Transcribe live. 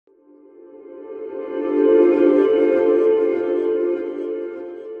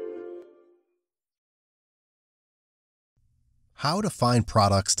How to find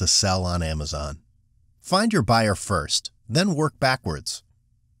products to sell on Amazon. Find your buyer first, then work backwards.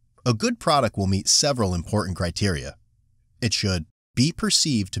 A good product will meet several important criteria. It should be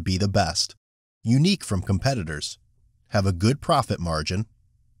perceived to be the best, unique from competitors, have a good profit margin,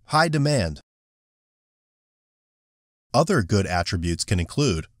 high demand. Other good attributes can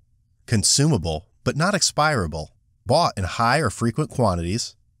include consumable but not expirable, bought in high or frequent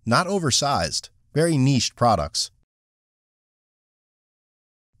quantities, not oversized, very niched products.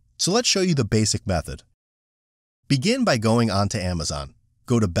 So let's show you the basic method. Begin by going onto Amazon.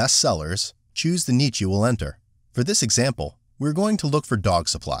 Go to Best Sellers, choose the niche you will enter. For this example, we're going to look for dog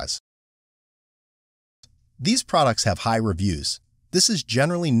supplies. These products have high reviews. This is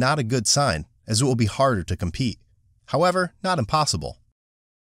generally not a good sign, as it will be harder to compete. However, not impossible.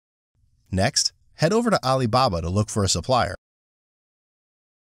 Next, head over to Alibaba to look for a supplier.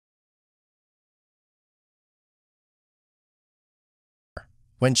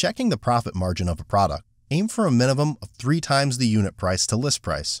 When checking the profit margin of a product, aim for a minimum of 3 times the unit price to list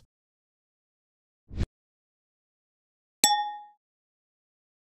price.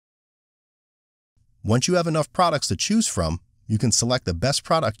 Once you have enough products to choose from, you can select the best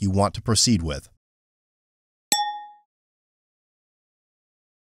product you want to proceed with.